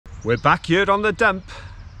We're back here on the dump,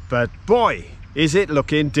 but boy, is it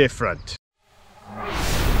looking different.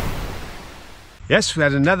 Yes, we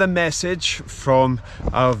had another message from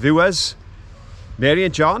our viewers, Mary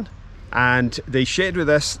and John, and they shared with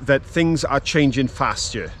us that things are changing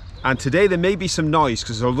fast here. And today there may be some noise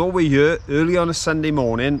because although we're here early on a Sunday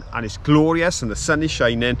morning and it's glorious and the sun is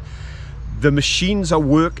shining, the machines are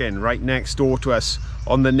working right next door to us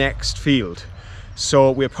on the next field.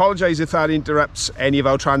 So we apologise if that interrupts any of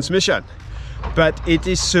our transmission, but it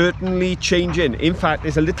is certainly changing. In fact,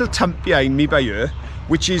 there's a little tump behind me by here,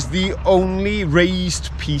 which is the only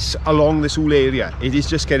raised piece along this whole area. It is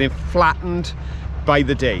just getting flattened by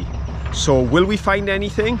the day. So will we find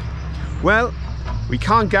anything? Well, we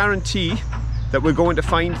can't guarantee that we're going to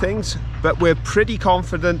find things, but we're pretty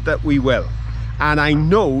confident that we will. And I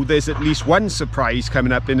know there's at least one surprise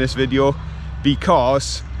coming up in this video,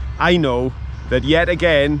 because I know that yet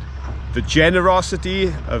again the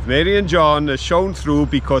generosity of Mary and John has shown through,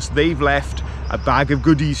 because they've left a bag of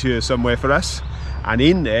goodies here somewhere for us, and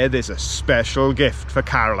in there's a special gift for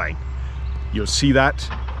Caroline. You'll see that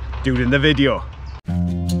during the video.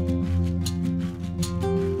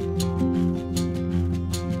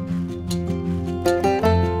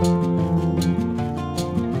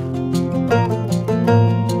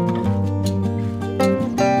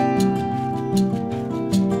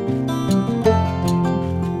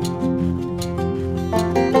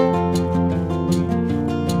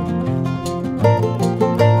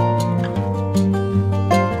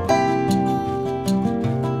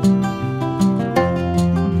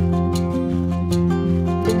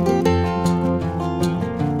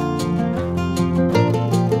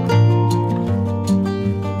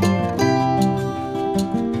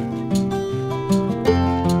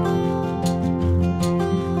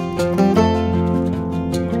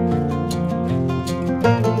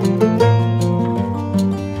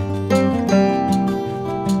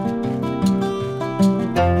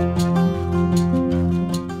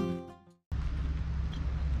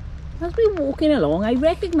 As we're walking along, I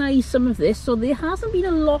recognise some of this, so there hasn't been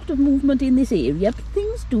a lot of movement in this area, but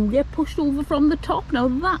things do get pushed over from the top. Now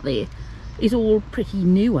that there is all pretty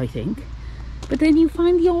new, I think, but then you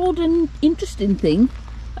find the odd and interesting thing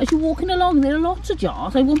as you're walking along. There are lots of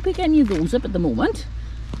jars. I won't pick any of those up at the moment,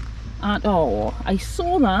 and oh, I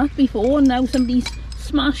saw that before and now somebody's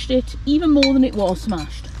smashed it even more than it was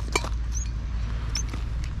smashed.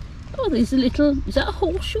 Oh, there's a little, is that a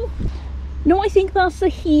horseshoe? No, I think that's the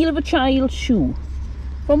heel of a child's shoe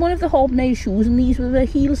from one of the hobnail shoes, and these were the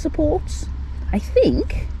heel supports, I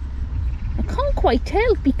think. I can't quite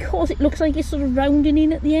tell because it looks like it's sort of rounding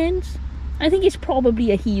in at the ends. I think it's probably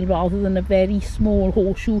a heel rather than a very small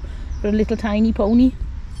horseshoe for a little tiny pony.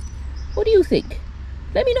 What do you think?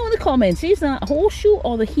 Let me know in the comments. Is that a horseshoe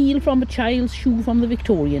or the heel from a child's shoe from the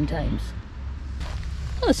Victorian times?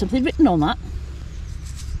 Oh, there's something written on that.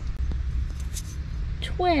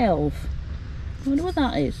 12. I wonder what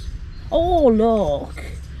that is. Oh, look.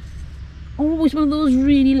 Oh, it's one of those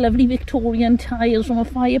really lovely Victorian tiles from a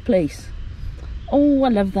fireplace. Oh, I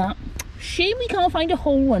love that. Shame we can't find a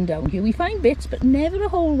whole one down here. We find bits, but never a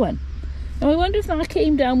whole one. Now, I wonder if that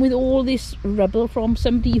came down with all this rubble from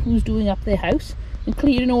somebody who's doing up their house and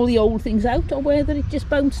clearing all the old things out, or whether it just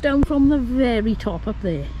bounced down from the very top up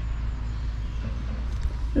there.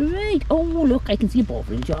 Right. Oh, look, I can see a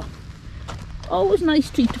bovril jar. Always a nice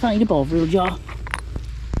treat to find a bovril jar.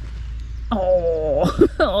 Oh,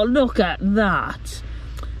 oh, look at that.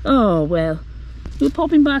 Oh, well, we're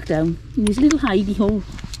popping back down in this little hidey hole.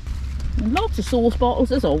 And lots of sauce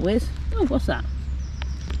bottles as always. Oh, what's that?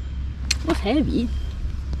 What's heavy?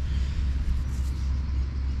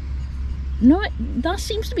 No, that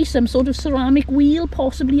seems to be some sort of ceramic wheel,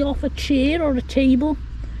 possibly off a chair or a table.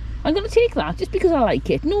 I'm going to take that just because I like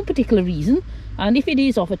it. No particular reason. And if it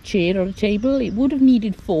is off a chair or a table, it would have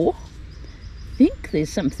needed 4. I think there's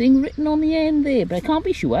something written on the end there, but I can't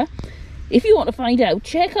be sure. If you want to find out,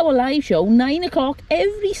 check our live show, 9 o'clock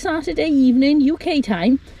every Saturday evening, UK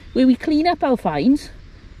time, where we clean up our finds.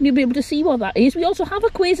 And you'll be able to see what that is. We also have a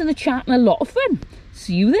quiz and a chat and a lot of fun.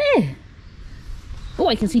 See you there. Oh,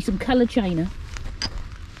 I can see some coloured china.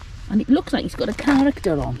 And it looks like it's got a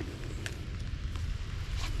character on.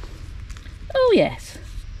 Oh, yes.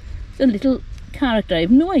 It's a little character. I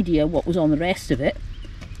have no idea what was on the rest of it.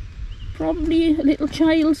 Probably a little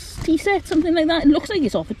child's tea set, something like that. It looks like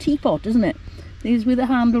it's off a teapot, doesn't it? There's where the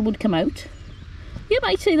handle would come out. Yep,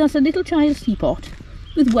 I'd say that's a little child's teapot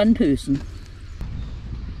with one person.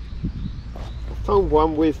 I found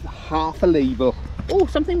one with half a label. Oh,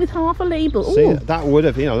 something with half a label. See, oh, that would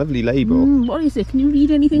have been a lovely label. What is it? Can you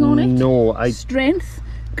read anything on it? No, Strength,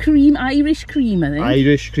 cream, Irish cream, I think.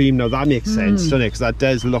 Irish cream, now that makes sense, doesn't it? Because that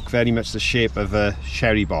does look very much the shape of a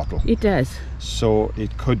sherry bottle. It does. So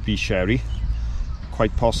it could be sherry,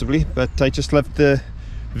 quite possibly, but I just love the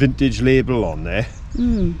vintage label on there.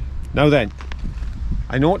 Now then,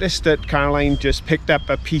 I noticed that Caroline just picked up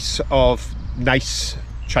a piece of nice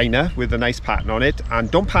china with a nice pattern on it, and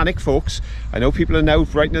don't panic folks, I know people are now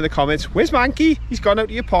writing in the comments, where's Manky? He's gone out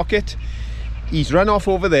of your pocket. He's run off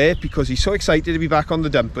over there because he's so excited to be back on the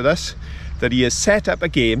dump with us that he has set up a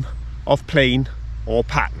game of plain or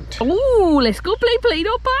patterned. Oh, let's go play plain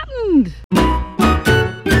or patterned.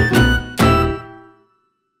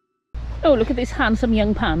 Oh, look at this handsome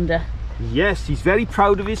young panda. Yes, he's very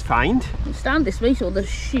proud of his find. Stand this way so the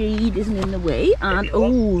shade isn't in the way. And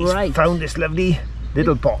oh, right. He's found this lovely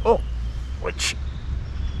little bottle, which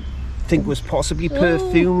I think was possibly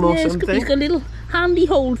perfume or something. It's got little handy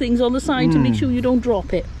hold things on the side to make sure you don't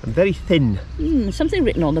drop it. And very thin. Something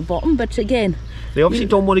written on the bottom, but again, they obviously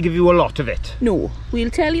don't want to give you a lot of it. No,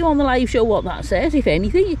 we'll tell you on the live show what that says. If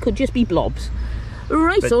anything, it could just be blobs.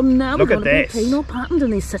 Right, but so now we're going to be plain or patterned,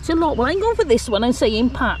 and there's such a lot. Well, I'm going for this one. I'm saying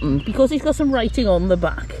patterned because it's got some writing on the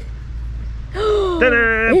back.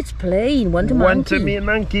 It's plain. One to Manky. One to me and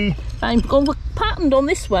Manky. I'm going for patterned on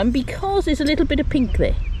this one because there's a little bit of pink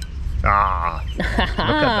there. Ah, look at that, isn't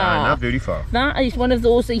that beautiful? That is one of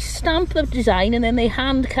those, they stamp the design and then they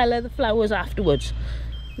hand colour the flowers afterwards.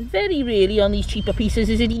 Very rarely on these cheaper pieces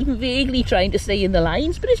is it even vaguely trying to stay in the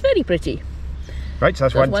lines, but it's very pretty. Right, so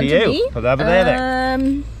that's one to you. Put that over there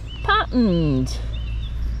then. Patterned.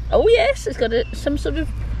 Oh yes, it's got some sort of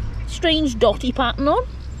strange dotty pattern on.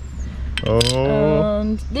 Oh.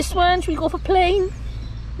 And this one, should we go for plain?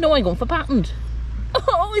 No, I'm going for patterned.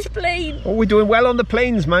 Oh, it's plain. Oh, we're doing well on the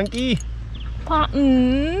plains, Manky.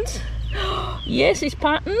 Patterned. Yes, it's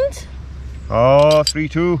patterned. Oh,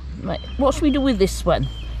 3-2. Right, what should we do with this one?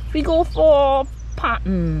 Should we go for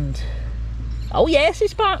patterned? Oh yes,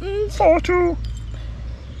 it's patterned. 4-2.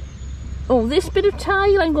 Oh, this bit of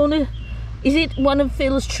tile, I'm going to... Is it one of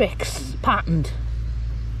Phil's tricks? Patterned.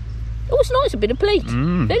 Oh, it's not, it's a bit of plate.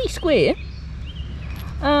 Very square.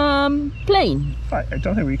 Plain. I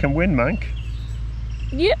don't think we can win, Mank.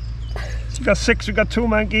 Yep. We got 6, we got 2,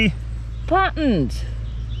 Manky. Patterned.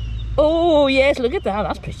 Oh yes, look at that.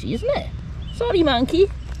 That's pretty, isn't it? Sorry,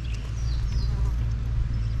 Manky.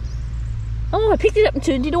 Oh, I picked it up and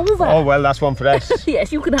turned it over. Oh well, that's one for us.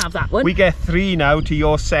 Yes, you can have that one. We get 3 now to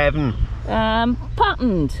your 7.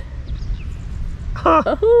 Patterned.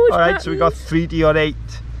 Oh, alright, so we got 3 to your 8.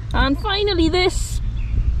 And finally this.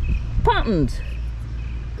 Patterned.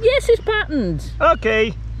 Yes, it's patterned.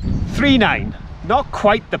 Okay. 3-9. Not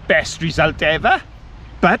quite the best result ever,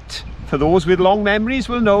 but for those with long memories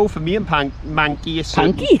will know, for me and Manky is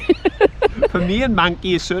certainly, for me and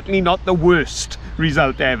Manky is certainly not the worst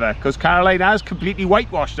result ever, because Caroline has completely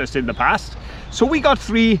whitewashed us in the past. So we got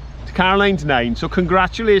 3 to Caroline's 9. So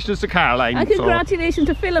congratulations to Caroline. And congratulations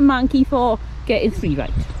to Phil and Manky for getting 3 right.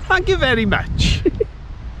 Thank you very much.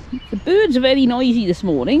 The birds are very noisy this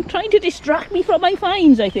morning, trying to distract me from my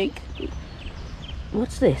finds, I think.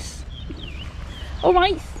 What's this? Oh,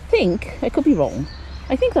 I think, I could be wrong,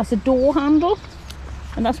 I think that's a door handle,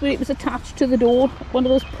 and that's where it was attached to the door, one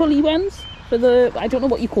of those pulley ones for the, I don't know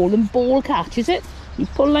what you call them, ball catch, is it? You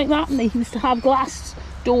pull like that, and they used to have glass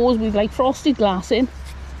doors with like frosted glass in.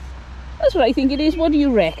 That's what I think it is. What do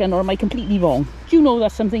you reckon, or am I completely wrong? Do you know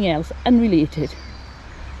that's something else, unrelated?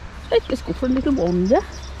 Right, let's go for a little wander,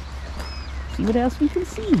 see what else we can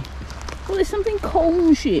see. Oh, there's something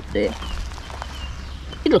cone shaped there.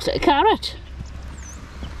 It looks like a carrot.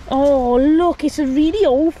 Oh look, it's a really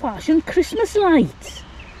old-fashioned Christmas light.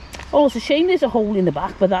 Oh, it's a shame there's a hole in the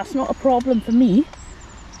back, but that's not a problem for me.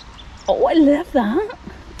 Oh, I love that.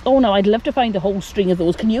 Oh no, I'd love to find a whole string of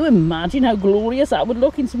those. Can you imagine how glorious that would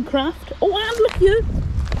look in some craft? Oh, and look here.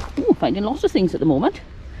 Oh, finding lots of things at the moment.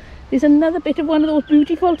 There's another bit of one of those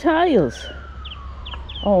beautiful tiles.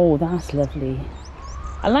 Oh, that's lovely.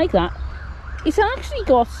 I like that. It's actually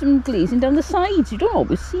got some glazing down the sides. You don't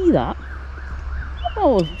always see that.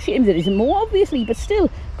 Oh, shame there isn't more, obviously, but still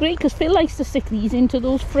great, because Phil likes to stick these into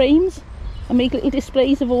those frames and make little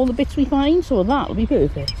displays of all the bits we find, so that'll be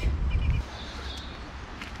perfect.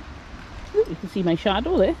 Ooh, you can see my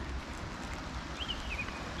shadow there.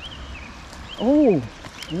 Oh,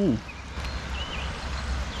 ooh.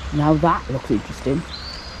 Now that looks interesting.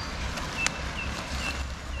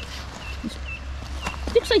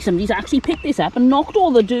 It looks like somebody's actually picked this up and knocked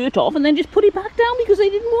all the dirt off and then just put it back down because they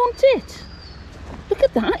didn't want it. Look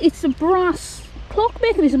at that, it's a brass clock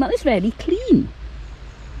mechanism and it's very clean.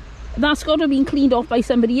 That's got to have been cleaned off by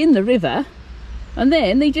somebody in the river And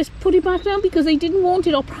then they just put it back down because they didn't want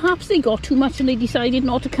it, or perhaps they got too much and they decided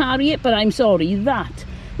not to carry it. But I'm sorry, that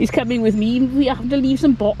is coming with me. We have to leave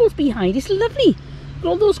some bottles behind. It's lovely. Got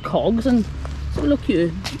all those cogs and so look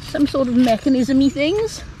here, some sort of mechanism-y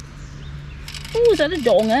things. Oh, is that a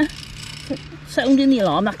donger? Sounding the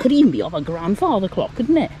alarm. That could even be off a grandfather clock,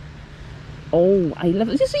 couldn't it? Oh, I love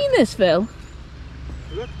it. Have you seen this, Phil?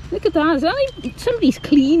 Look at that. Is that somebody's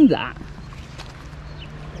cleaned that.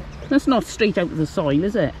 That's not straight out of the soil,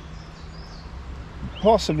 is it?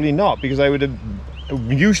 Possibly not, because I would have.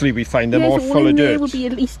 Usually we find them all full of dirt. There would be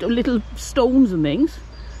at least little stones and things.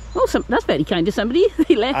 Oh, that's very kind of somebody.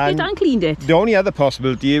 They left it and cleaned it. The only other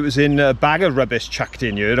possibility, it was in a bag of rubbish chucked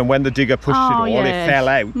in here, and when the digger pushed it all, it fell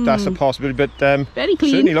out. That's a possibility, but very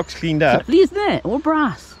clean. Certainly looks cleaned up. Lovely, isn't it? All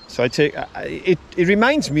brass. So I take it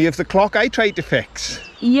reminds me of the clock I tried to fix.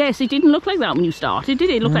 Yes, it didn't look like that when you started, did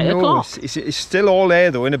it? It looked like a clock. It's still all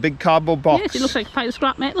there though, in a big cardboard box. Yes, it looks like a pile of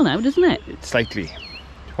scrap metal now, doesn't it? Slightly.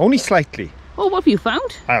 Only slightly. Oh, what have you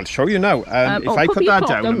found? I'll show you now. If I put that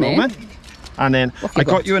down a moment. And then I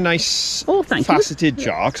got you a nice faceted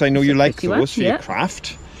jar, because I know you like those for your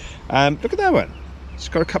craft. Look at that one. It's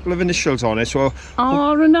got a couple of initials on it. So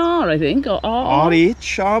R and R, I think. Or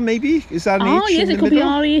RHR maybe? Is that an H yes, in the it could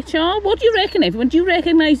middle? be RHR. What do you reckon, everyone? Do you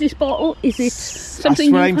recognise this bottle? Is it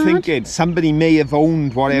something That's what I'm thinking. Somebody may have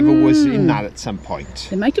owned whatever was in that at some point.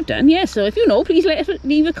 They might have done, yes. So if you know, please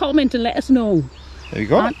leave a comment and let us know. There you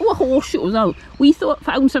go. And, a horseshoe. Now, we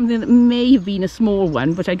found something that may have been a small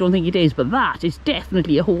one, but I don't think it is. But that is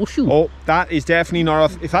definitely a horseshoe. Oh, that is definitely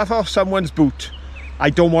not. If that's off someone's boot, I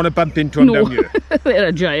don't want to bump into them down here. They're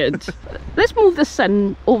a giant. Let's move the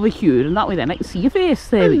sun over here, and that way then I can see your face.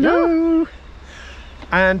 There we go.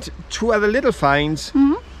 And two other little finds.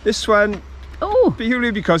 This one,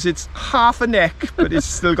 purely because it's half a neck, but it's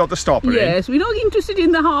still got the stopper in. Yes, we're not interested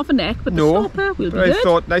in the half a neck, but the stopper will be good. I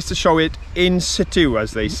thought nice to show it in situ,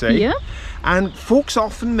 as they say. Yeah. And folks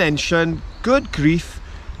often mention, good grief,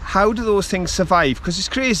 how do those things survive? Because it's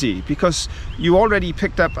crazy, because you already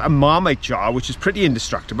picked up a Marmite jar, which is pretty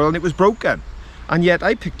indestructible, and it was broken. And yet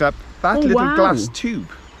I picked up that little glass tube.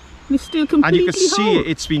 It's still completely and you can see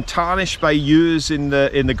it's been tarnished by years in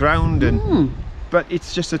the ground, and but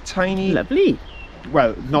it's just a tiny, lovely,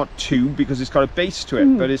 well, not tube because it's got a base to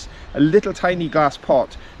it, but it's a little tiny glass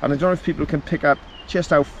pot. And I don't know if people can pick up just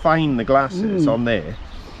how fine the glass is on there,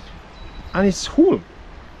 and it's whole.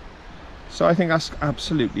 So I think that's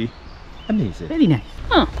absolutely amazing. Very nice.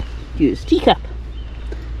 Here's teacup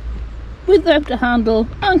without a handle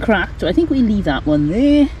and cracked, so I think we leave that one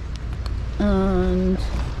there. And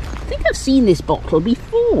I think I've seen this bottle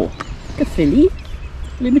before. The Philly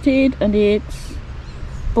Limited, and it's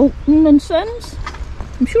Bolton and Sons.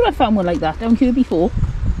 I'm sure I found one like that down here before.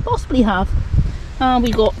 Possibly have. And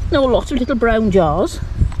we got lots of little brown jars,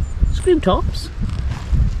 screw tops.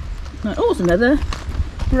 Now, there's another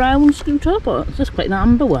brown screw top. It's just quite an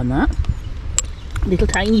amber one, that. Little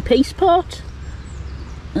tiny paste pot.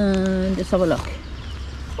 And let's have a look.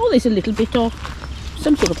 There's a little bit of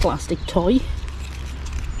some sort of plastic toy.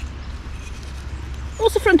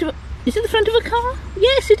 What's the front of it? Is it the front of a car?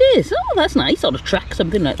 Yes, it is. Oh, that's nice. Or a truck,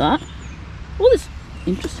 something like that. That's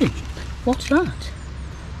interesting. What's that?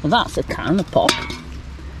 Well, that's a can of pop.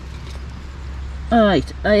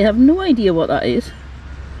 Alright, I have no idea what that is.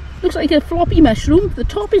 Looks like a floppy mushroom. The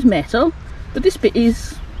top is metal, but this bit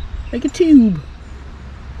is like a tube.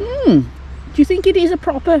 Do you think it is a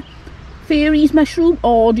proper fairies mushroom,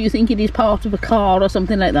 or do you think it is part of a car or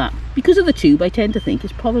something like that? Because of the tube, I tend to think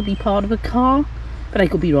it's probably part of a car, but I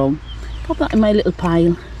could be wrong. Pop that in my little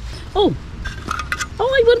pile.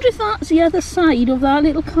 I wonder if that's the other side of that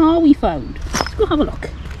little car we found. Let's go have a look.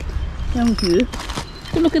 Down here.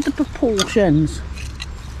 Let's go look at the proportions.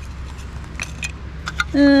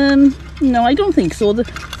 No, I don't think so. The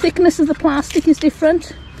thickness of the plastic is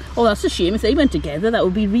different. That's a shame. If they went together, that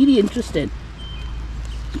would be really interesting.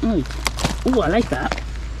 I like that.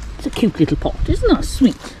 It's a cute little pot. Isn't that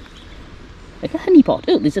sweet? Like a honey pot.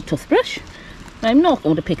 There's a toothbrush. I'm not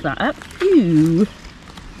going to pick that up. Few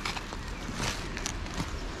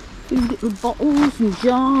little bottles and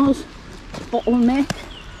jars. Bottleneck.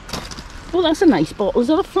 That's a nice bottle. Is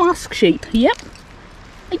that a flask shape? Yep.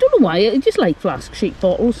 I don't know why. I just like flask shaped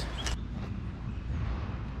bottles.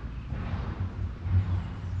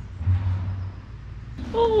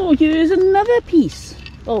 Here's another piece.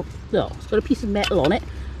 It's got a piece of metal on it,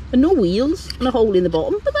 and no wheels, and a hole in the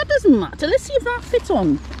bottom, but that doesn't matter. Let's see if that fits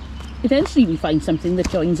on. Eventually we find something that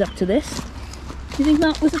joins up to this. Do you think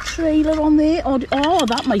that was a trailer on there?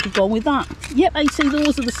 That might have gone with that. Yep, I'd say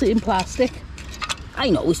those are the same plastic. I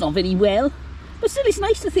know it's not very well But still, it's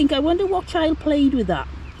nice to think, I wonder what child played with that.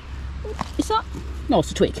 Is that? No,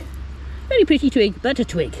 it's a twig. Very pretty twig, but a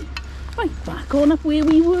twig. Right, back on up where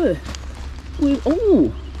we were.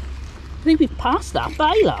 Oh, I think we passed that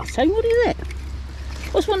by last time. What is it?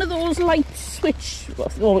 What's one of those light switch?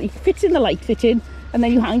 Well, it fits in the light fitting, and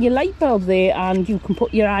then you hang your light bulb there, and you can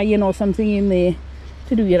put your iron or something in there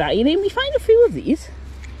to do your ironing. We find a few of these.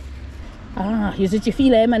 Ah, here's a Jiffy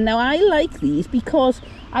lemon. Now I like these because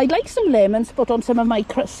I'd like some lemons to put on some of my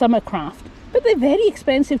summer craft, but they're very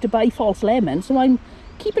expensive to buy false lemons, so I'm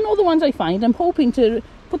keeping all the ones I find. I'm hoping to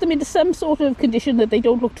put them into some sort of condition that they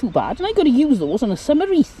don't look too bad, and I'm going to use those on a summer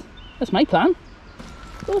wreath. That's my plan.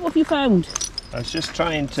 So what have you found? I was just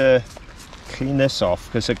trying to clean this off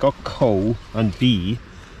because it got coal and B.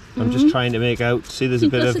 I'm just trying to make out, see there's a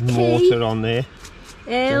bit of mortar on there.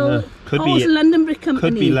 Could be London Brick Company.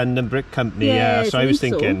 Could be London Brick Company, yeah. So I was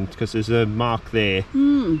thinking, because there's a mark there.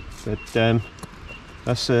 But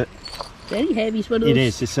that's a... Very heavy, it's one of those. It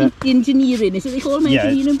is, it's a... engineering, is it they call them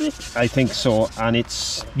engineering bricks? I think so, and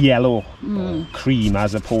it's yellow, or cream,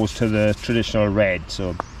 as opposed to the traditional red,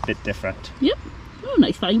 so a bit different. Yep. Oh,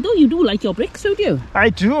 nice find though. You do like your bricks, don't you? I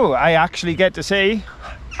do. I actually get to say,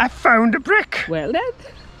 I found a brick. Well then.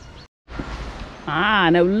 Ah,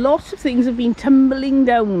 now lots of things have been tumbling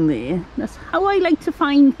down there. That's how I like to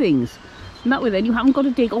find things. And that way then you haven't got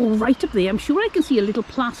to dig all right up there. I'm sure I can see a little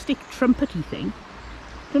plastic trumpety thing.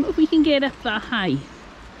 Don't know if we can get up that high.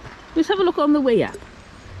 Let's have a look on the way up.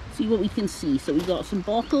 See what we can see. So we've got some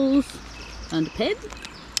bottles and a pen.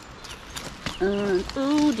 And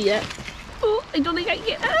oh dear. Oh, I don't think I can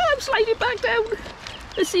get... Ah, I'm sliding back down.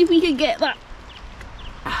 Let's see if we can get that.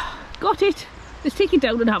 Got it. Let's take it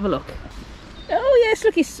down and have a look. Oh yes,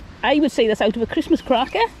 look, I would say that's out of a Christmas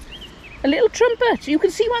cracker. A little trumpet. You can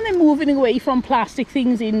see when they're moving away from plastic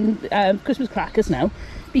things in Christmas crackers now,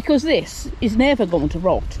 because this is never going to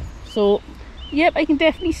rot. So, yep, I can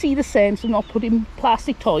definitely see the sense of not putting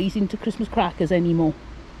plastic toys into Christmas crackers anymore.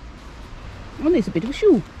 And there's a bit of a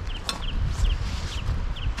shoe.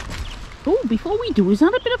 Oh, before we do, is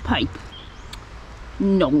that a bit of pipe?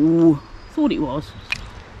 No, thought it was.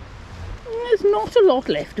 There's not a lot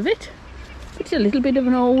left of it. It's a little bit of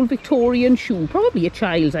an old Victorian shoe, probably a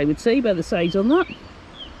child's, I would say, by the size on that.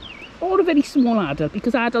 Or a very small adult,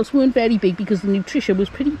 because adults weren't very big because the nutrition was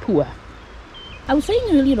pretty poor. I was saying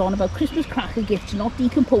earlier on about Christmas cracker gifts not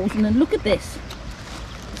decomposing, and look at this.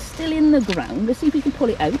 It's still in the ground. Let's see if we can pull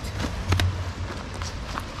it out.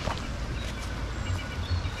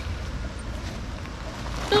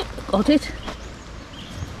 Oh, got it.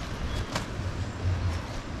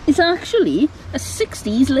 It's actually a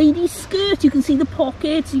 60s ladies skirt. You can see the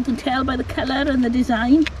pockets, you can tell by the colour and the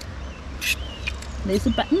design. There's the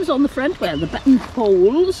buttons on the front, well, the button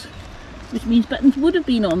holes, which means buttons would have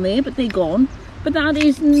been on there, but they're gone. But that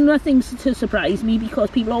is nothing to surprise me,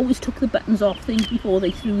 because people always took the buttons off things before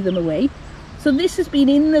they threw them away. So this has been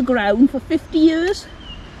in the ground for 50 years.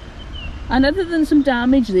 And other than some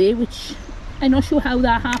damage there, which I'm not sure how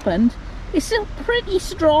that happened, it's still pretty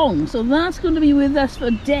strong. So that's going to be with us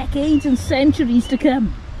for decades and centuries to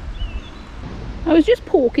come. I was just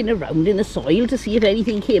poking around in the soil to see if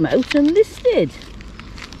anything came out, and this did.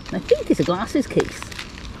 I think it's a glasses case.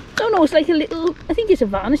 Oh no, it's like a little, I think it's a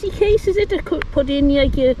vanity case, is it? To put in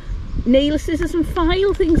like your nail scissors and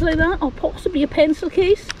file, things like that, or possibly a pencil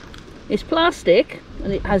case. It's plastic,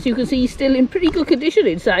 and it, as you can see, still in pretty good condition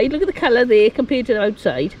inside. Look at the colour there compared to the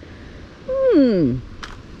outside.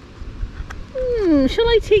 Shall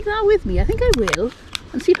I take that with me? I think I will,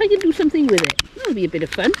 and see if I can do something with it. That'll be a bit of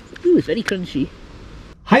fun. Ooh, it's very crunchy.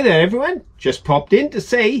 Hi there everyone, just popped in to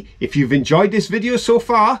say if you've enjoyed this video so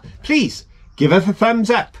far, please give us a thumbs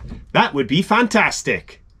up. That would be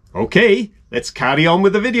fantastic. Okay, let's carry on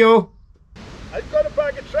with the video. I've got a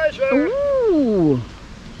bag of treasure. Ooh.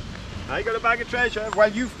 I got a bag of treasure.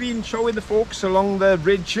 While you've been showing the folks along the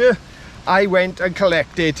ridge here, I went and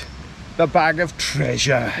collected the bag of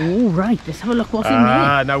treasure. Oh right, let's have a look what's in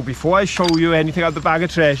there. Now before I show you anything of the bag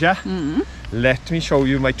of treasure, let me show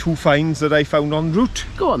you my two finds that I found en route.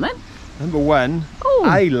 Go on then. Number one,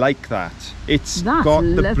 I like that. It's got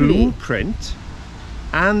the blueprint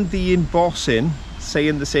and the embossing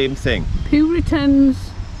saying the same thing.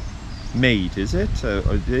 Puritans Made, is it?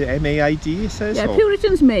 M-A-I-D it says? Yeah,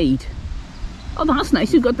 Puritans Made. Oh, that's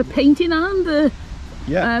nice. You've got the painting and the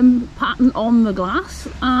pattern on the glass,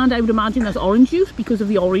 and I would imagine that's orange juice because of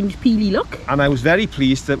the orange peely look. And I was very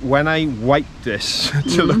pleased that when I wiped this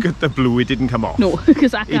to look at the blue, it didn't come off. No,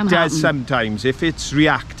 because that can happen. It does sometimes. If it's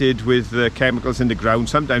reacted with the chemicals in the ground,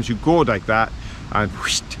 sometimes you go like that and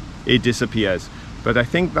whoosh, it disappears. But I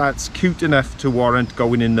think that's cute enough to warrant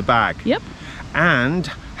going in the bag. Yep. And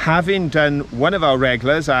having done one of our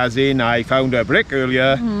regulars, as in I found a brick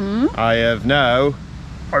earlier, I have now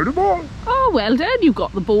found a ball. Oh, well done, you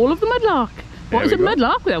got the ball of the mudlark. What is a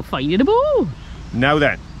mudlark without finding a ball? Now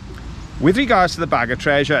then, with regards to the bag of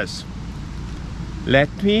treasures,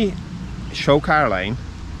 let me show Caroline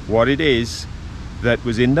what it is that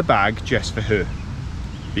was in the bag just for her.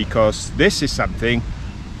 Because this is something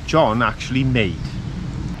John actually made.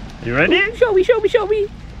 You ready? Oh, show me, show me, show me.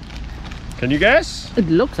 Can you guess? It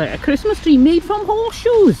looks like a Christmas tree made from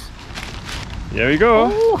horseshoes. Here we go.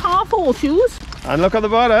 Oh, half horseshoes. And look at the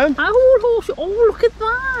bottom. A whole horseshoe. Oh, look at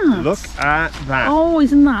that. Look at that. Oh,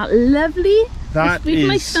 isn't that lovely? That Wait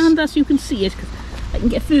till I is... stand there so you can see it, because I can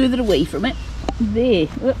get further away from it. There.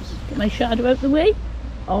 Whoops. Get my shadow out of the way.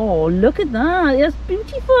 Oh, look at that. That's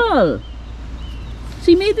beautiful. So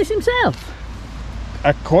he made this himself?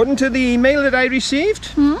 According to the email that I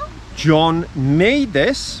received, John made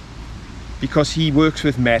this because he works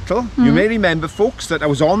with metal. You may remember, folks, that I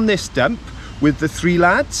was on this dump with the 3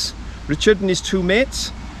 lads, Richard and his 2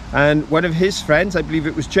 mates, and one of his friends, I believe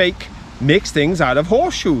it was Jake, makes things out of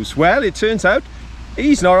horseshoes. Well, it turns out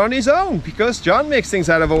he's not on his own, because John makes things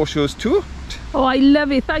out of horseshoes too. Oh, I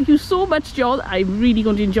love it. Thank you so much, John. I'm really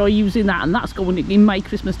going to enjoy using that, and that's going to be my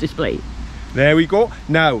Christmas display. There we go.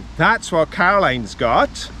 Now, that's what Caroline's got.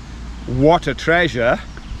 What a treasure.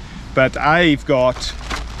 But I've got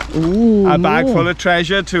a bag full of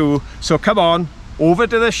treasure too. So come on, over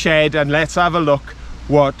to the shed and let's have a look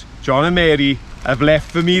what John and Mary have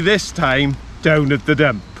left for me this time down at the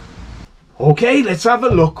dump. Okay, let's have a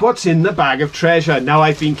look what's in the bag of treasure. Now,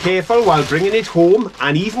 I've been careful while bringing it home,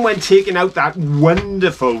 and even when taking out that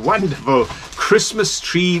wonderful, wonderful Christmas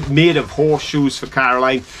tree made of horseshoes for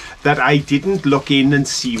Caroline, that I didn't look in and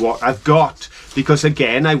see what I've got, because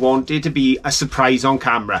again, I want it to be a surprise on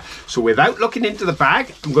camera. So without looking into the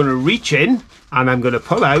bag, I'm going to reach in and I'm going to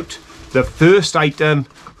pull out the first item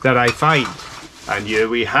that I find. And here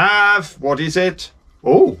we have, what is it?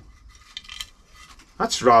 Oh,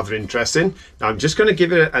 that's rather interesting. Now I'm just going to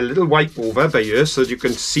give it a little wipe over by here so that you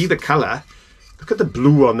can see the colour. Look at the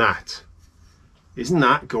blue on that. Isn't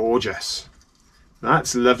that gorgeous?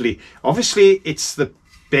 That's lovely. Obviously it's the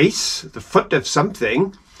base, the foot of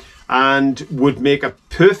something, and would make a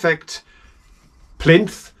perfect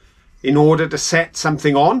plinth in order to set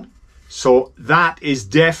something on. So that is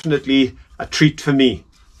definitely a treat for me.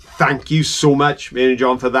 Thank you so much, Mary and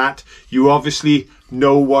John, for that. You obviously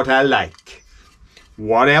know what I like.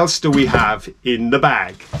 What else do we have in the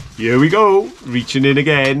bag? Here we go, reaching in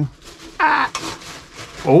again.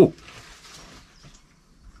 Oh,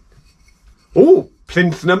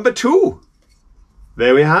 plinth number 2.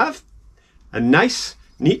 There we have a nice,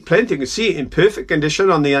 neat plinth. You can see it in perfect condition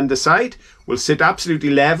on the underside. Will sit absolutely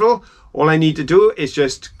level. All I need to do is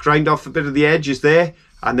just grind off a bit of the edges there,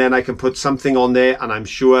 and then I can put something on there, and I'm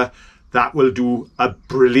sure that will do a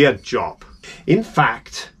brilliant job. In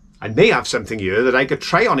fact, I may have something here that I could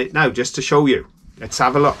try on it now just to show you. Let's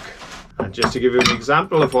have a look. And just to give you an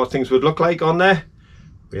example of what things would look like on there,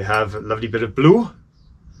 we have a lovely bit of blue.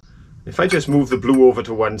 If I just move the blue over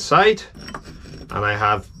to one side, and I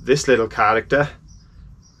have this little character,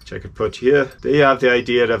 which I could put here. There you have the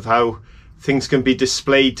idea of how things can be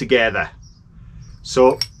displayed together.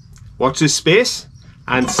 So watch this space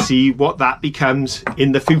and see what that becomes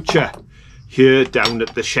in the future here down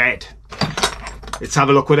at the shed. Let's have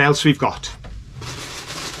a look what else we've got.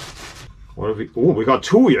 What have we? Oh, we got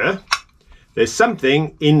 2 here. There's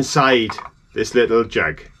something inside this little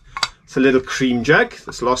jug. It's a little cream jug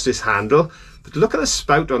that's lost its handle. But look at the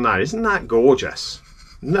spout on that. Isn't that gorgeous?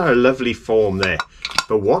 Isn't that a lovely form there?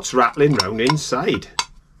 But what's rattling round inside?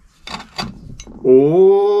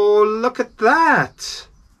 Oh, look at that.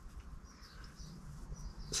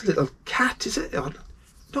 It's a little cat, is it? Oh,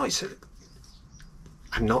 no, it's a...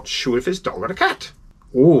 I'm not sure if it's a dog or a cat.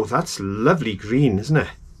 Oh, that's lovely green, isn't it?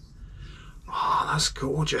 Oh, that's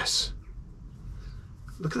gorgeous.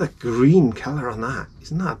 Look at the green colour on that.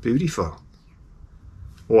 Isn't that beautiful?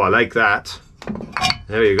 Oh, I like that.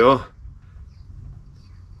 There you go.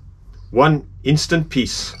 One instant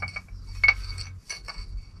piece.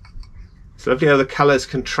 It's lovely how the colours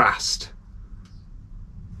contrast.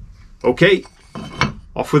 Okay,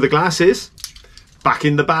 off with the glasses. Back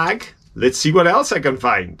in the bag. Let's see what else I can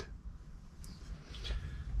find.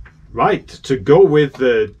 Right, to go with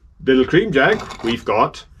the little cream jug, we've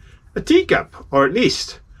got a teacup, or at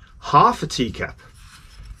least half a teacup.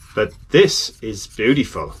 But this is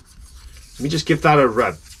beautiful. Let me just give that a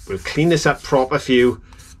rub. We'll clean this up proper for you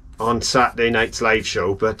on Saturday night's live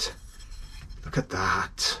show, but look at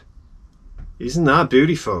that. Isn't that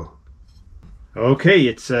beautiful? Okay,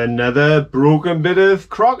 it's another broken bit of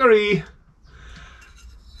crockery.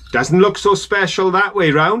 Doesn't look so special that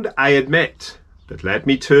way round, I admit. But let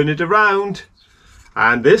me turn it around.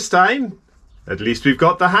 And this time, at least we've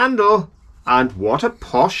got the handle. And what a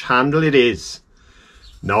posh handle it is.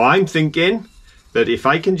 Now I'm thinking that if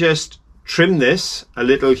I can just trim this a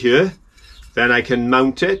little here, then I can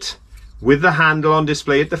mount it with the handle on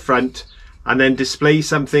display at the front and then display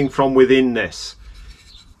something from within this.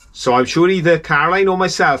 So I'm sure either Caroline or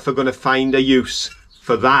myself are going to find a use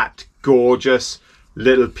for that gorgeous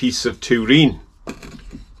little piece of tureen.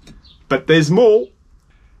 But there's more.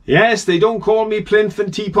 Yes, they don't call me Plinth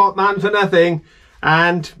and Teapot Man for nothing.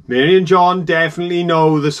 And Mary and John definitely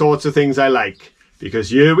know the sorts of things I like. Because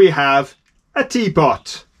here we have a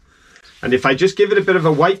teapot. And if I just give it a bit of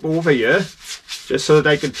a wipe over here, just so that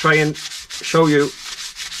I can try and show you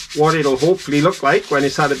what it'll hopefully look like when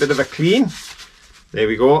it's had a bit of a clean. There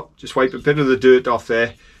we go. Just wipe a bit of the dirt off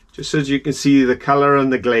there, just so that you can see the colour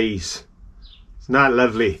and the glaze. Isn't that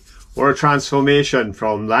lovely? What a transformation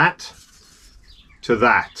from that to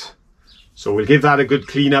that. So we'll give that a good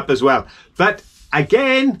clean up as well. But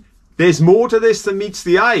again, there's more to this than meets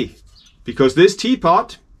the eye, because this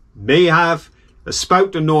teapot may have a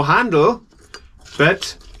spout and no handle,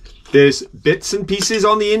 but there's bits and pieces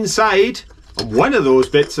on the inside, and one of those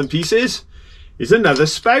bits and pieces is another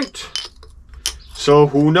spout. So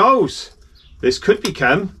who knows? This could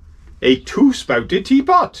become a two-spouted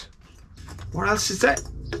teapot. What else is that?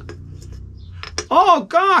 Oh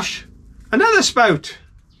gosh, another spout.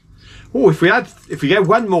 Oh, if we get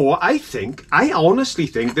one more, I honestly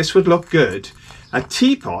think this would look good. A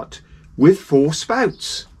teapot with 4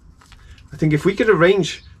 spouts. I think if we could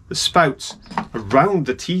arrange the spouts around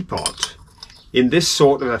the teapot in this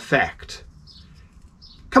sort of effect.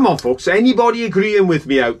 Come on folks, anybody agreeing with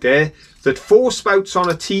me out there that 4 spouts on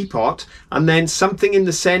a teapot and then something in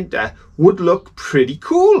the centre would look pretty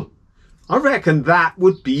cool? I reckon that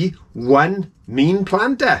would be one mean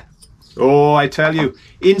planter. Oh, I tell you,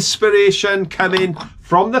 inspiration coming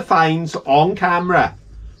from the finds on camera.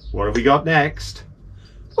 What have we got next?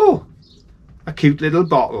 Oh, a cute little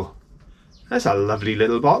bottle. That's a lovely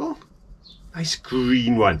little bottle. Nice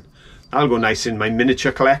green one. That'll go nice in my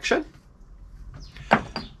miniature collection.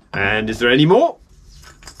 And is there any more?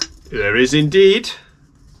 There is indeed.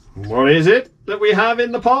 What is it that we have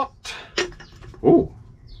in the pot? Oh,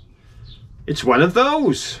 it's one of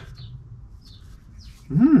those.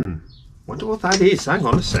 Wonder what that is. Hang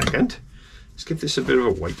on a second. Let's give this a bit of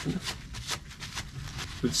a wipe.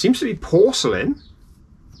 It seems to be porcelain.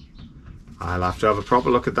 I'll have to have a proper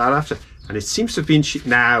look at that after. And it seems to have been...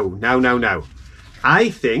 Now. I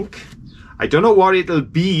think... I don't know what it'll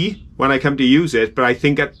be when I come to use it, but I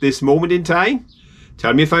think at this moment in time...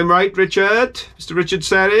 Tell me if I'm right, Richard. Mr. Richard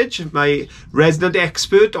Serridge, my resident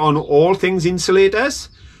expert on all things insulators.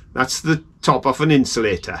 That's the top of an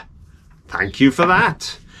insulator. Thank you for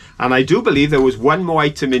that. And I do believe there was one more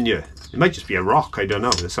item in here. It might just be a rock, I don't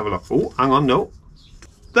know. Let's have a look. Oh, hang on, no.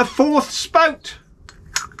 The 4th spout.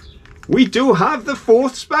 We do have the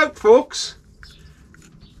 4th spout, folks.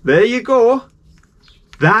 There you go.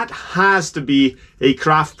 That has to be a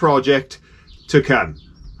craft project to come.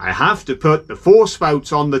 I have to put the 4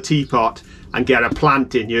 spouts on the teapot and get a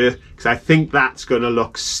plant in here, because I think that's going to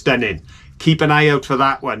look stunning. Keep an eye out for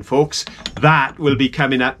that one, folks. That will be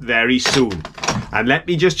coming up very soon. And let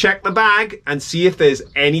me just check the bag and see if there's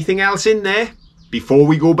anything else in there before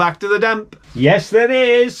we go back to the dump. Yes, there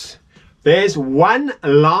is. There's one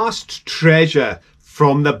last treasure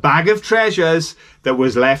from the bag of treasures that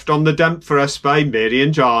was left on the dump for us by Mary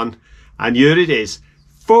and John. And here it is.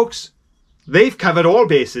 Folks, they've covered all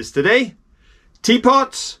bases today.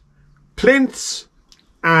 Teapots, plinths,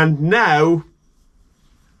 and now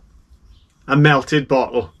a melted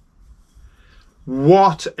bottle.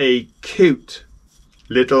 What a cute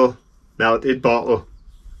little melted bottle.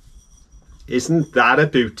 Isn't that a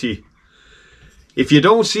beauty? If you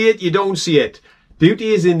don't see it, you don't see it. Beauty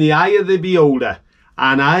is in the eye of the beholder.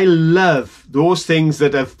 And I love those things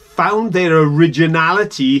that have found their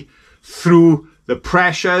originality through the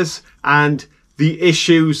pressures and the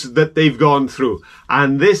issues that they've gone through.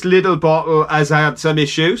 And this little bottle has had some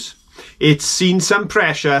issues. It's seen some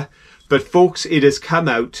pressure, but folks, it has come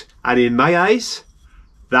out, and in my eyes,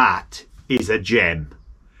 that is a gem.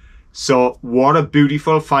 So what a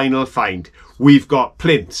beautiful final find. We've got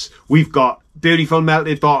plinths, we've got beautiful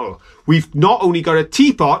melted bottle. We've not only got a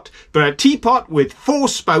teapot, but a teapot with 4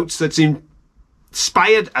 spouts that's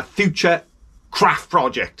inspired a future craft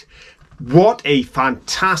project. What a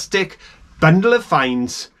fantastic bundle of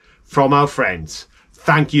finds from our friends.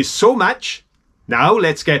 Thank you so much Now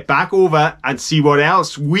let's get back over and see what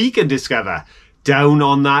else we can discover down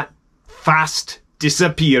on that fast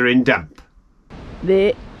disappearing dump.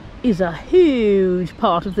 There is a huge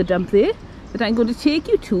part of the dump there that I'm going to take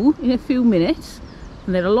you to in a few minutes.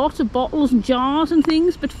 And there are lots of bottles and jars and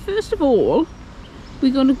things, but first of all,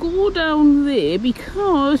 we're going to go down there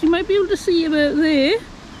because you might be able to see about there.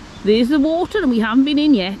 There's the water and we haven't been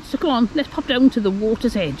in yet. So come on, let's pop down to the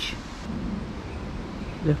water's edge.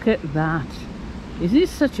 Look at that. Isn't it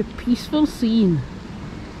such a peaceful scene?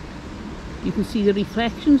 You can see the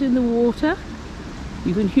reflections in the water.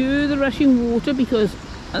 You can hear the rushing water because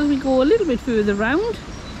as we go a little bit further round,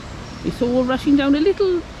 it's all rushing down a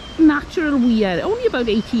little natural weir, only about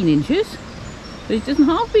 18 inches. But it doesn't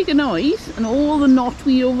have big a noise, and all the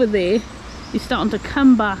knotweed over there is starting to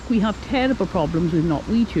come back. We have terrible problems with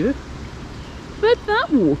knotweed here. But that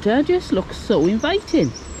water just looks so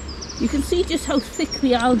inviting. You can see just how thick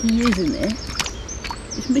the algae is in there.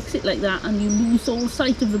 Just mix it like that and you lose all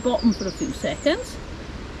sight of the bottom for a few seconds.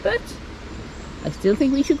 But I still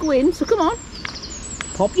think we should go in, so come on.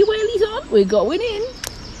 Pop your wellies on, we're going in.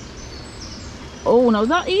 Oh, now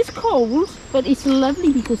that is cold, but it's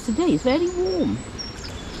lovely because today is very warm.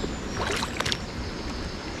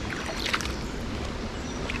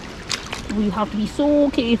 We have to be so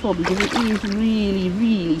careful because it is really,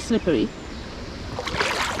 really slippery.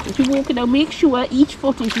 If you're walking out, make sure each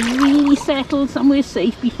foot is really settled somewhere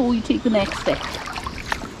safe before you take the next step.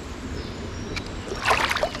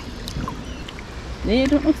 There, I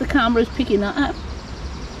don't know if the camera is picking that up,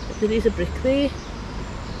 but there is a brick there.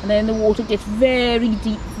 And then the water gets very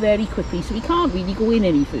deep very quickly, so we can't really go in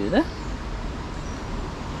any further.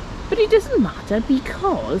 But it doesn't matter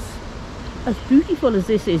because, as beautiful as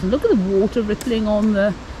this is, look at the water rippling on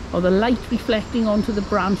the light reflecting onto the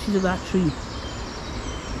branches of that tree.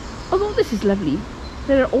 Although this is lovely,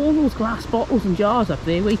 there are all those glass bottles and jars up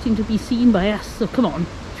there waiting to be seen by us. So come on,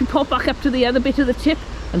 should we pop back up to the other bit of the tip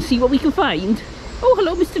and see what we can find? Oh,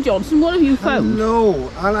 hello, Mr. Johnson. What have you found? Hello,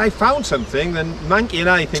 and I found something that Manky and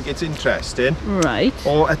I think it's interesting. Right.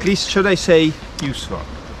 Or at least, should I say, useful.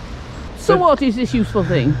 So what is this useful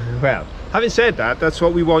thing? Well, having said that, that's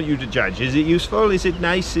what we want you to judge. Is it useful? Is it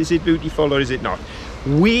nice? Is it beautiful? Or is it not?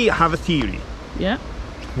 We have a theory. Yeah.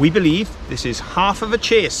 We believe this is half of a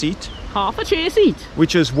chair seat. Half a chair seat.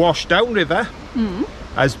 Which has washed down river,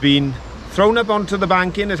 has been thrown up onto the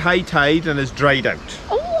banking at high tide and has dried out.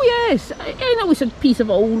 Oh yes, I know it's a piece of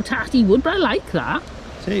old tatty wood, but I like that.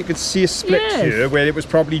 So you can see a split here where it was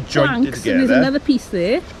probably jointed together. And there's another piece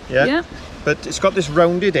there. Yeah. But it's got this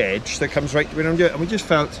rounded edge that comes right around here, and we just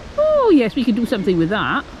felt, oh yes, we could do something with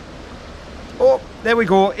that. Oh, there we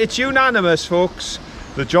go. It's unanimous, folks.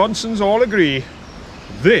 The Johnsons all agree.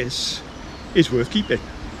 This is worth keeping.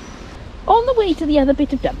 On the way to the other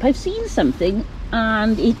bit of dump, I've seen something,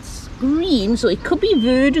 and it's green, so it could be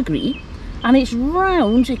verdigris, and it's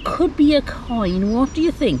round, it could be a coin. What do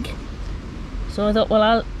you think? So I thought, well,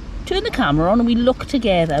 I'll turn the camera on and we look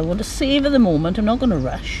together. I want to savour the moment. I'm not going to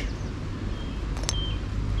rush.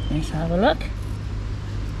 Let's have a look.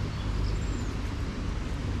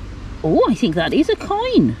 Oh, I think that is a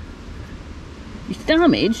coin. It's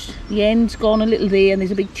damaged. The end's gone a little there and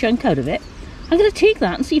there's a big chunk out of it. I'm going to take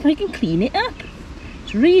that and see if I can clean it up.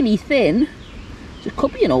 It's really thin. So it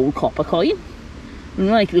could be an old copper coin.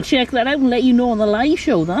 Right, we'll check that out and let you know on the live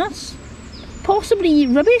show. That's possibly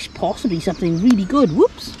rubbish, possibly something really good.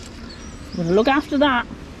 Whoops. I'm going to look after that.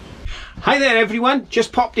 Hi there everyone,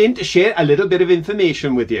 just popped in to share a little bit of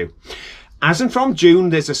information with you. As and from June,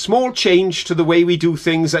 there's a small change to the way we do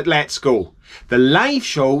things at Let's Go. The live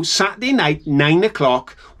show, Saturday night, 9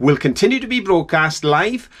 o'clock, will continue to be broadcast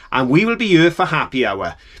live and we will be here for happy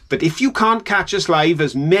hour. But if you can't catch us live,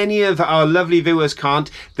 as many of our lovely viewers can't,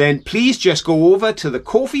 then please just go over to the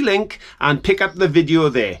Ko-fi link and pick up the video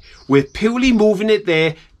there. We're purely moving it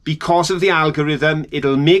there because of the algorithm.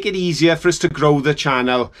 It'll make it easier for us to grow the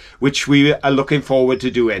channel, which we are looking forward to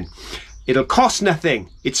doing. It'll cost nothing.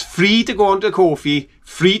 It's free to go onto Ko-fi,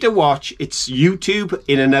 free to watch. It's YouTube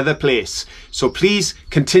in another place. So please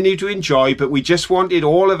continue to enjoy, but we just wanted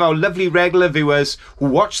all of our lovely regular viewers who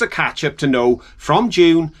watch the catch-up to know from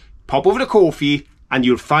June, pop over to Ko-fi and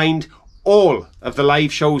you'll find all of the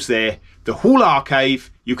live shows there, the whole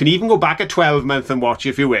archive. You can even go back a 12-month and watch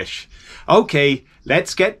if you wish. Okay,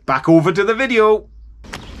 let's get back over to the video.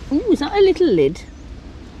 Ooh, is that a little lid?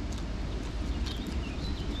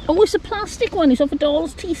 Oh, it's a plastic one. It's off a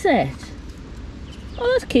doll's tea set.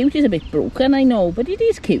 Oh, that's cute. It's a bit broken, I know, but it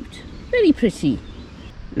is cute. Very pretty.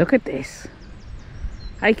 Look at this.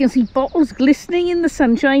 I can see bottles glistening in the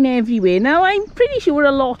sunshine everywhere. Now, I'm pretty sure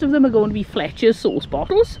a lot of them are going to be Fletcher's sauce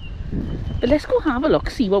bottles. But let's go have a look,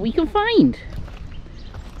 see what we can find.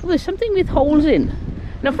 Oh, there's something with holes in.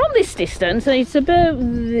 Now from this distance, it's about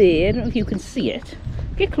there, I don't know if you can see it.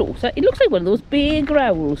 Get closer, it looks like one of those bear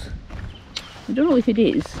growls. I don't know if it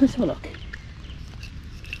is, let's have a look.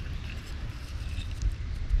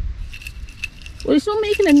 Well, it's not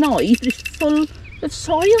making a noise, but it's full of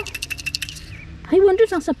soil. I wonder if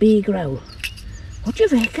that's a bear growl. What do you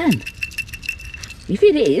reckon? If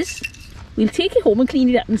it is, we'll take it home and clean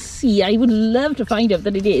it up and see. I would love to find out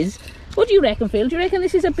that it is. What do you reckon, Phil? Do you reckon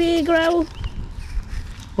this is a bear growl?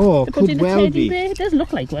 Oh, could well be. Bear? It does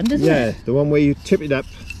look like one, doesn't it? Yeah, the one where you tip it up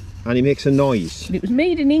and it makes a noise. It was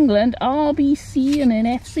made in England, RBC and an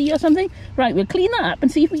FC or something. Right, we'll clean that up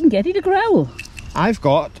and see if we can get it to growl. I've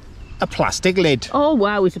got a plastic lid. Oh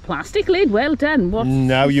wow, it's a plastic lid. Well done. What's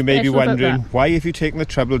now you may be wondering, that? why have you taken the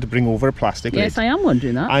trouble to bring over a plastic lid? Yes, I am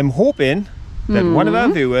wondering that. I'm hoping that one of our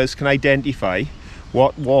viewers can identify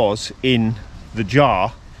what was in the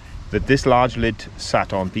jar that this large lid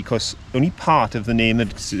sat on, because only part of the name that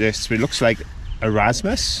exists, it looks like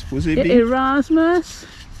Erasmus, was it? Erasmus.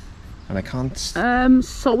 And I can't...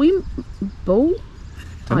 sewing bowl?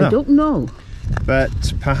 I don't know.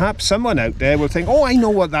 But perhaps someone out there will think, oh, I know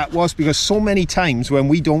what that was, because so many times when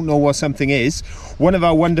we don't know what something is, one of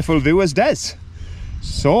our wonderful viewers does.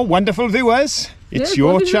 So, wonderful viewers, it's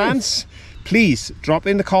your chance. Please drop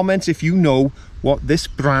in the comments if you know what this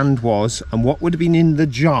brand was and what would have been in the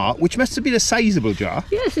jar, which must have been a sizable jar.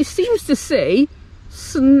 Yes, it seems to say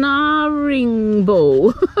snaring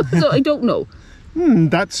bow. So I don't know.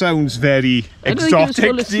 That sounds very exotic. I don't think it was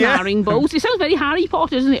full of snaring bows. It sounds very Harry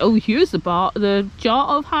Potter, doesn't it? Oh, here's the jar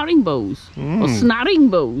of herring bows or snaring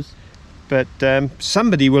bows. But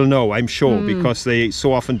somebody will know, I'm sure, because they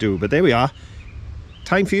so often do. But there we are.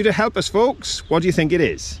 Time for you to help us, folks. What do you think it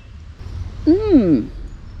is?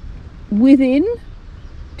 Within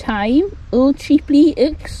time, will cheaply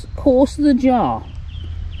course the jar.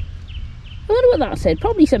 I wonder what that said.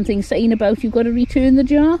 Probably something saying about you've got to return the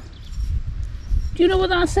jar. Do you know what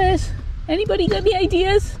that says? Anybody got any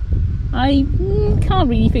ideas? I can't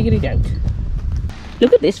really figure it out.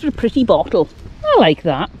 Look at this for a pretty bottle. I like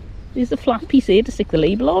that. There's the flat piece here to stick the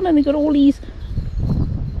label on, and they've got all these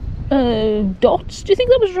dots. Do you think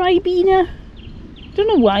that was Ribena? I don't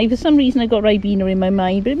know why. For some reason I got Ribena in my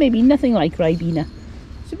mind, but it may be nothing like Ribena.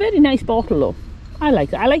 It's a very nice bottle though. I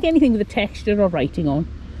like that. I like anything with a texture or writing on.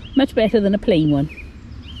 Much better than a plain one.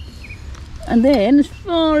 And then, as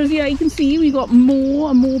far as the eye can see, we've got more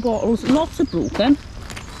and more bottles. Lots are broken.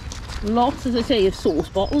 Lots, as I say, of sauce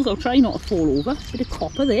bottles. I'll try not to fall over. Bit of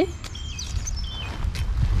copper there.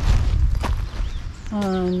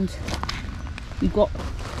 And we've got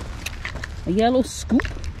a yellow scoop.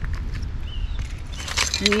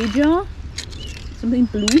 Square jar. Something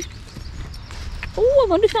blue. Oh, I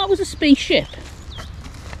wonder if that was a spaceship.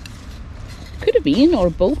 Could have been, or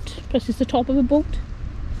a boat. Plus it's the top of a boat.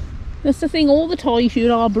 That's the thing, all the toys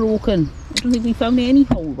here are broken. I don't think we found any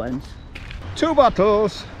whole ones. 2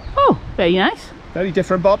 bottles. Oh, very nice. Very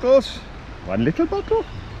different bottles. 1 little bottle,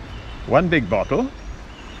 1 big bottle.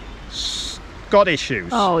 Got issues.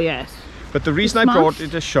 Oh, yes. But the reason I brought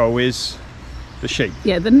it to show is the shape.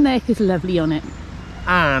 Yeah, the neck is lovely on it.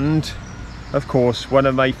 And, of course, one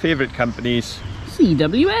of my favourite companies.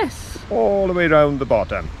 CWS. All the way around the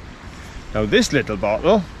bottom. Now this little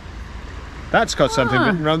bottle, that's got something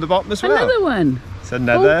written around the bottom as well. Another one. It's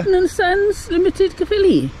another. Bolton & Sons Limited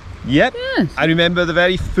Caerphilly. Yep. Yes. I remember the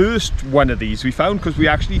very first one of these we found, because we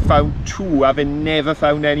actually found 2, having never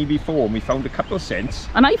found any before. And we found a couple since.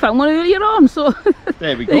 And I found one earlier on, so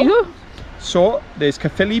there we go. There you go. So there's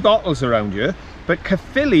Caerphilly bottles around here, but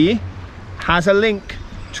Caerphilly has a link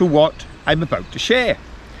to what I'm about to share,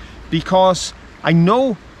 because I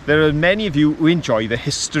know there are many of you who enjoy the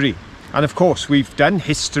history. And of course we've done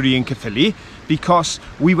history in Caerphilly because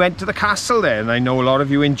we went to the castle there, and I know a lot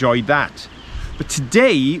of you enjoyed that. But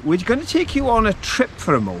today we're going to take you on a trip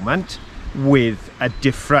for a moment with a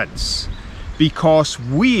difference, because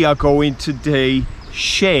we are going to today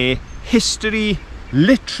share history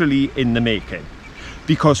literally in the making,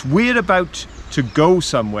 because we're about to go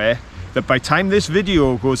somewhere that by the time this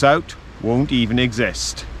video goes out won't even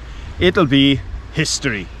exist. It'll be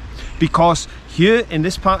history, because here in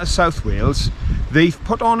this part of South Wales they've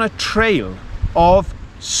put on a trail of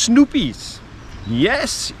Snoopies.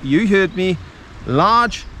 Yes, you heard me.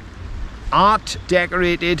 Large art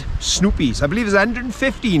decorated Snoopies. I believe there's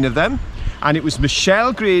 115 of them, and it was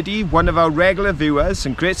Michelle Grady, one of our regular viewers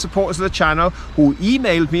and great supporters of the channel, who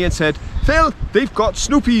emailed me and said, Phil, they've got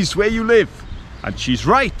Snoopies where you live. And she's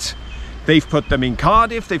right. They've put them in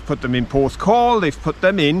Cardiff, they've put them in Porthcawl, they've put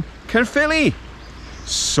them in Caerphilly.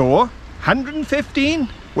 So 115,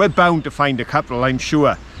 we're bound to find a couple, I'm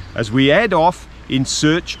sure, as we head off in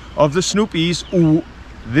search of the Snoopies, who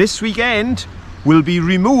this weekend will be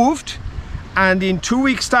removed and in 2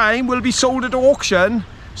 weeks' time will be sold at auction.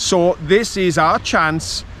 So this is our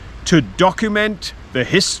chance to document the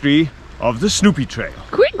history of the Snoopy Trail.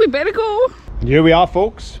 Quick, we better go. And here we are,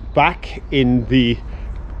 folks, back in the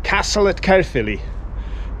castle at Caerphilly,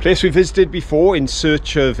 place we visited before in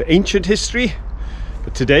search of ancient history.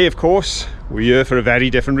 But today, of course, we're here for a very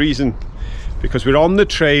different reason, because we're on the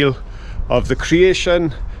trail of the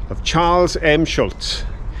creation of Charles M. Schulz.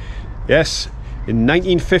 Yes, in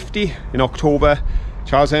 1950, in October,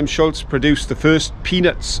 Charles M. Schulz produced the first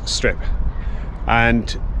Peanuts strip,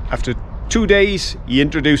 and after 2 days he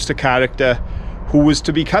introduced a character who was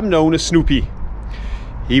to become known as Snoopy.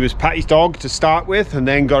 He was Patty's dog to start with, and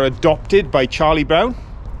then got adopted by Charlie Brown,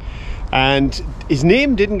 and his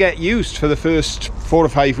name didn't get used for the first 4 or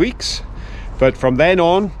 5 weeks, but from then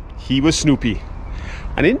on he was Snoopy.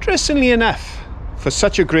 And interestingly enough, for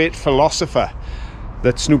such a great philosopher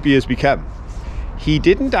that Snoopy has become, he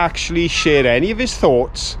didn't actually share any of his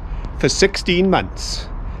thoughts for 16 months,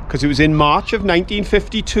 because it was in March of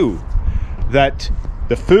 1952 that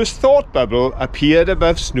the first thought bubble appeared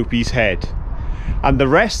above Snoopy's head. And the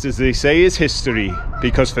rest, as they say, is history,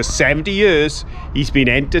 because for 70 years he's been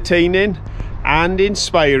entertaining and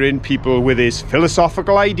inspiring people with his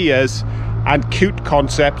philosophical ideas and cute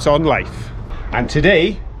concepts on life. And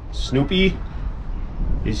today, Snoopy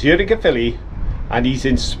is here in Caerphilly, and he's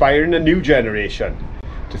inspiring a new generation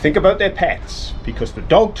to think about their pets, because the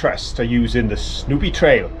Dog Trust are using the Snoopy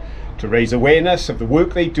Trail to raise awareness of the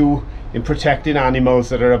work they do in protecting animals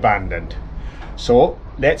that are abandoned. So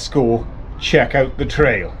let's go check out the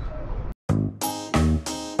trail.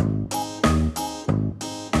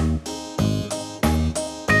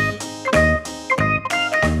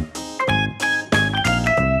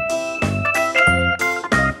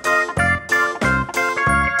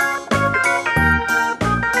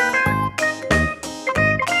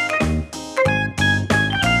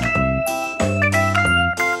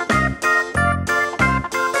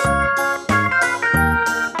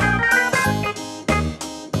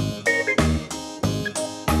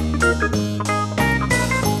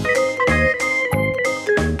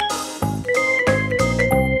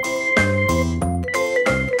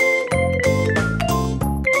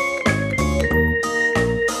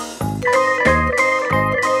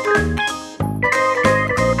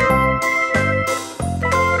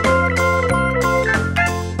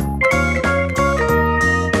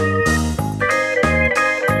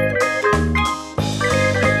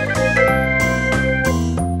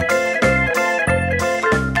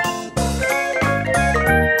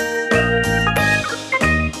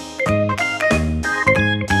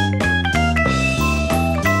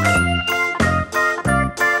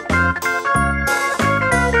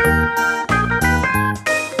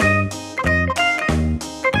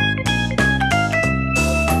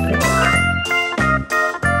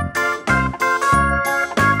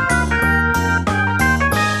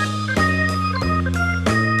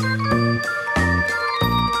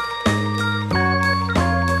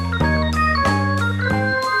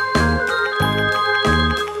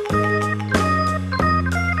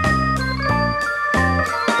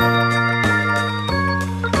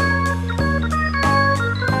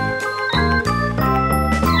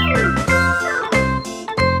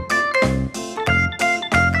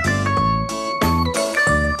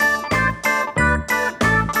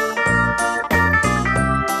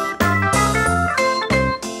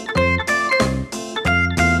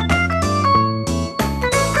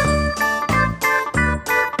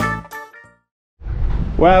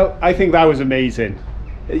 Well, I think that was amazing.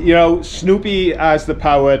 You know, Snoopy has the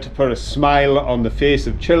power to put a smile on the face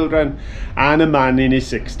of children and a man in his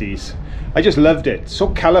 60s. I just loved it. So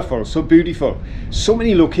colourful, so beautiful. So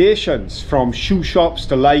many locations, from shoe shops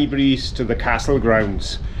to libraries to the castle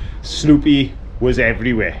grounds. Snoopy was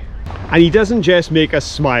everywhere. And he doesn't just make us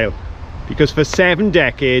smile, because for 7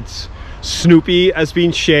 decades, Snoopy has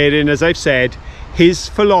been sharing, as I've said, his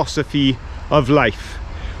philosophy of life,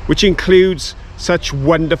 which includes such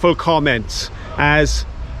wonderful comments as,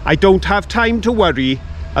 "I don't have time to worry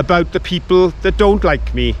about the people that don't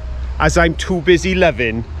like me, as I'm too busy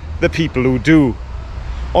loving the people who do."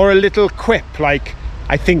 Or a little quip like,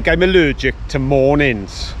 "I think I'm allergic to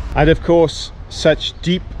mornings." And of course, such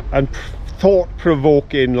deep and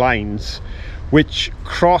thought-provoking lines which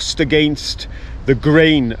crossed against the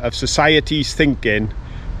grain of society's thinking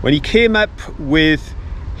when he came up with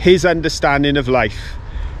his understanding of life,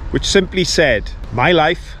 which simply said, "My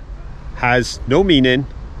life has no meaning,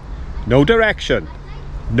 no direction,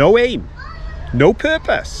 no aim, no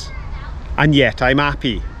purpose, and yet I'm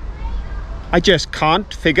happy. I just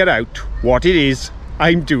can't figure out what it is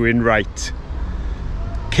I'm doing right.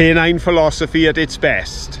 Canine philosophy at its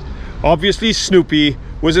best. Obviously Snoopy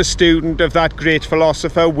was a student of that great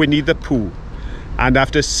philosopher Winnie the Pooh, and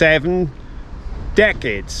after 7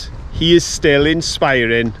 decades he is still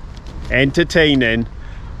inspiring, entertaining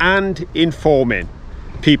and informing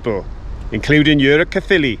people, including you at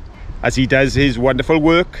Caerphilly, as he does his wonderful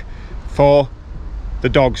work for the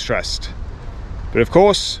Dogs Trust. But of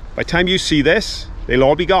course, by the time you see this, they'll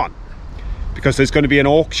all be gone, because there's going to be an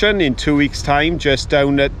auction in 2 weeks' time just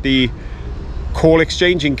down at the Coal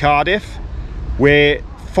Exchange in Cardiff, where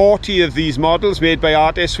 40 of these models made by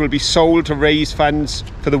artists will be sold to raise funds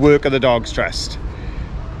for the work of the Dogs Trust.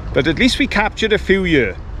 But at least we captured a few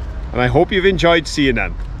here, and I hope you've enjoyed seeing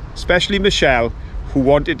them, especially Michelle, who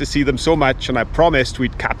wanted to see them so much, and I promised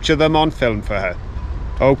we'd capture them on film for her.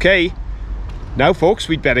 Okay, now folks,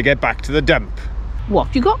 we'd better get back to the dump.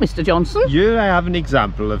 What you got, Mr. Johnson? Here I have an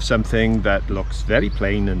example of something that looks very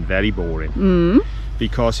plain and very boring.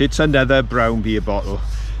 Because it's another brown beer bottle.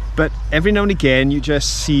 But every now and again you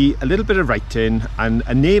just see a little bit of writing and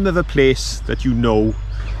a name of a place that you know,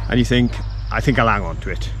 and you think, I think I'll hang on to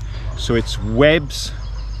it. So it's Webb's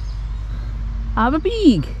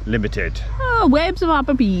Aberbeeg Limited. Oh, Webb's of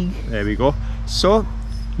Aberbeeg. There we go. So,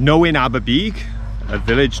 knowing Aberbeeg, a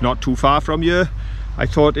village not too far from here, I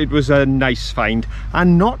thought it was a nice find,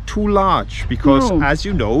 and not too large, because as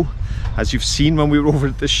you know, as you've seen when we were over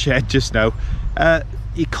at the shed just now,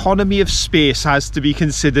 economy of space has to be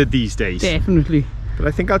considered these days. Definitely. But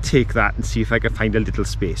I think I'll take that and see if I can find a little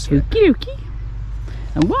space for it. Okie dokie.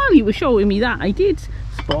 And while you were showing me that, I did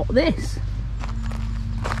spot this.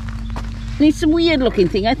 And it's a weird looking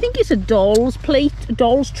thing. I think it's a doll's plate, a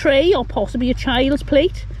doll's tray, or possibly a child's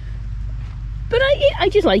plate. But I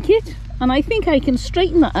just like it. And I think I can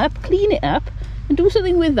straighten that up, clean it up, and do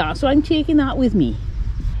something with that. So I'm taking that with me.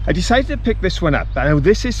 I decided to pick this one up. Now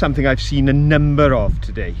this is something I've seen a number of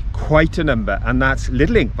today, quite a number, and that's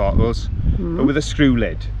little ink bottles, but with a screw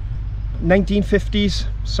lid. 1950s,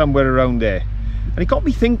 somewhere around there. And it got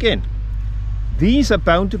me thinking, these are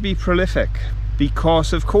bound to be prolific,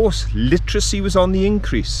 because of course literacy was on the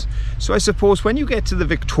increase. So I suppose when you get to the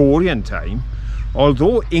Victorian time,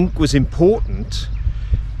 although ink was important,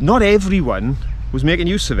 not everyone was making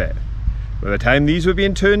use of it. By the time these were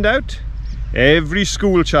being turned out, every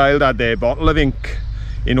school child had their bottle of ink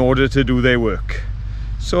in order to do their work.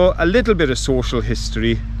 So a little bit of social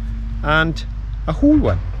history and a whole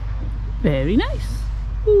one. Very nice.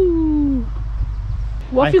 Ooh.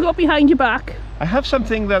 What have you got behind your back? I have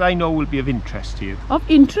something that I know will be of interest to you. Of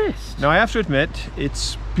interest? Now I have to admit,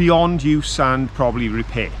 it's beyond use and probably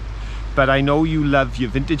repair. But I know you love your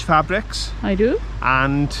vintage fabrics. I do.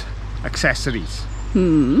 And accessories.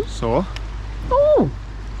 So. Oh!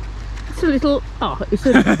 It's a little, it's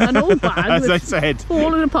an old bag. As I said,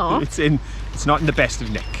 falling apart. It's not in the best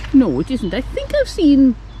of nick. No, it isn't. I think I've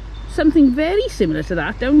seen something very similar to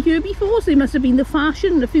that down here before. So they must have been the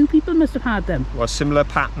fashion. A few people must have had them. Well, similar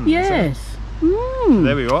pattern. Yes.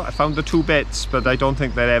 There we go. I found the 2 bits, but I don't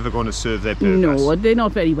think they're ever going to serve their purpose. No, they're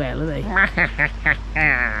not very well, are they?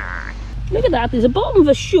 Look at that. There's a bottom of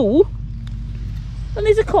a shoe, and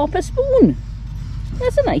there's a copper spoon.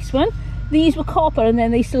 That's a nice one. These were copper and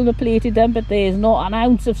then they silver plated them, but there's not an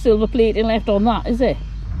ounce of silver plating left on that, is there?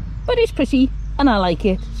 But it's pretty and I like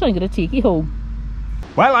it, so I'm going to take it home.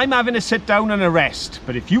 Well, I'm having a sit down and a rest,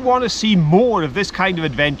 but if you want to see more of this kind of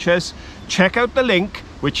adventures, check out the link,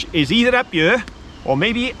 which is either up here or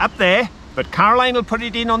maybe up there, but Caroline will put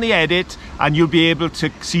it in on the edit and you'll be able to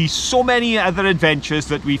see so many other adventures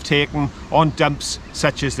that we've taken on dumps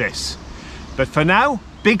such as this. But for now,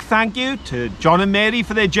 big thank you to John and Mary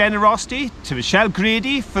for their generosity, to Michelle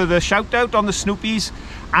Grady for the shout out on the Snoopies,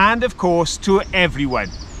 and of course to everyone.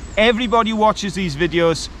 Everybody who watches these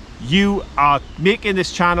videos, you are making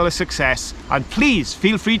this channel a success, and please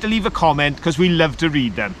feel free to leave a comment because we love to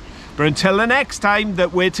read them. But until the next time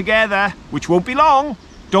that we're together, which won't be long,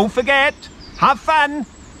 don't forget, have fun.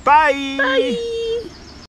 Bye. Bye.